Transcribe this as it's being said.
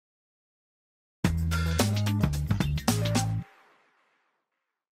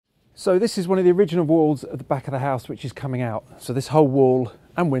So this is one of the original walls at the back of the house which is coming out. So this whole wall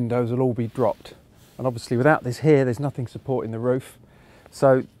and windows will all be dropped. And obviously without this here, there's nothing supporting the roof.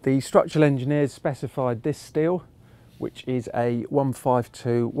 So the structural engineers specified this steel, which is a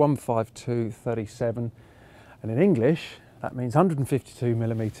 152/152/37. And in English, that means 152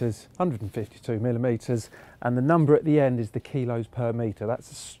 millimetres, 152 millimetres. And the number at the end is the kilos per metre. That's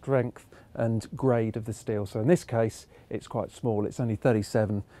the strength and grade of the steel. So in this case, it's quite small. It's only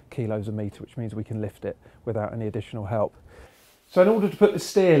 37 kilos a metre, which means we can lift it without any additional help. So in order to put the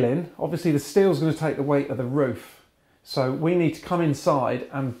steel in, obviously the steel's going to take the weight of the roof. So we need to come inside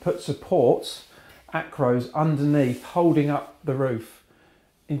and put supports, acros, underneath, holding up the roof.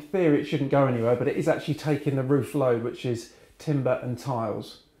 In theory, it shouldn't go anywhere, but it is actually taking the roof load, which is timber and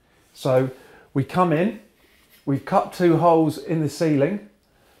tiles. So we come in, we've cut 2 holes in the ceiling,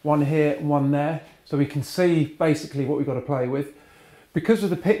 one here and one there, so we can see basically what we've got to play with. Because of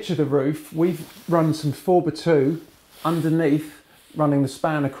the pitch of the roof, we've run some 4x2 underneath, running the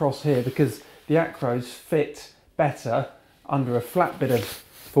span across here, because the acros fit better under a flat bit of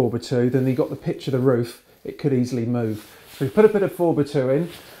 4x2 than they got the pitch of the roof. It could easily move. So we've put a bit of 4x2 in,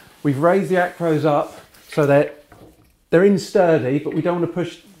 we've raised the acros up so that they're in sturdy, but we don't want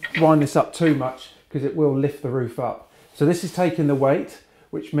to wind this up too much because it will lift the roof up. So this is taking the weight,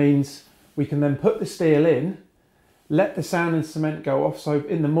 which means we can then put the steel in, let the sand and cement go off, so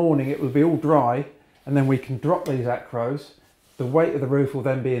in the morning it will be all dry, and then we can drop these acros. The weight of the roof will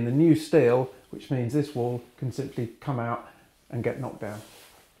then be in the new steel, which means this wall can simply come out and get knocked down.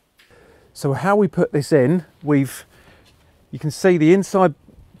 So how we put this in, you can see the inside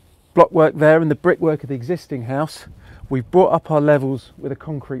block work there and the brickwork of the existing house. We've brought up our levels with a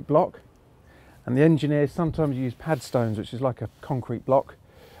concrete block, and the engineers sometimes use pad stones, which is like a concrete block.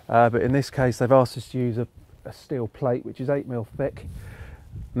 But in this case, they've asked us to use a steel plate, which is 8mm thick.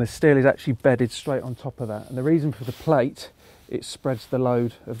 And the steel is actually bedded straight on top of that. And the reason for the plate, it spreads the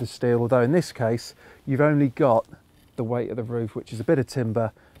load of the steel. Although in this case, you've only got the weight of the roof, which is a bit of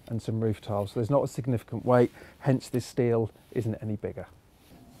timber and some roof tiles. So there's not a significant weight, hence this steel isn't any bigger.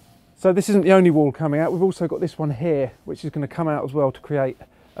 So this isn't the only wall coming out. We've also got this one here, which is going to come out as well to create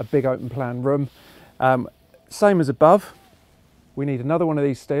a big open plan room. Same as above. We need another one of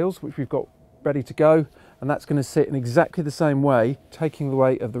these steels, which we've got ready to go, and that's going to sit in exactly the same way, taking the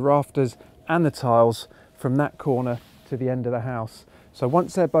weight of the rafters and the tiles from that corner to the end of the house. So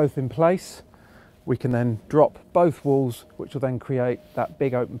once they're both in place, we can then drop both walls, which will then create that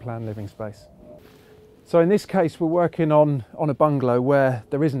big open plan living space. So in this case, we're working on a bungalow where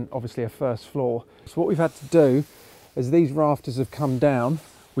there isn't obviously a first floor. So what we've had to do, as these rafters have come down,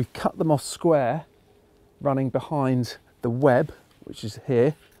 we've cut them off square, running behind the web, which is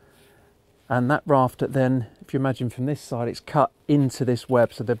here, and that rafter then, if you imagine from this side, it's cut into this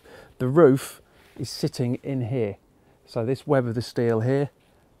web, so the roof is sitting in here. So this web of the steel here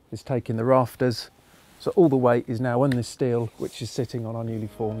is taking the rafters, so all the weight is now on this steel, which is sitting on our newly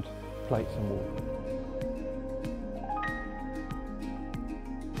formed plates and wall.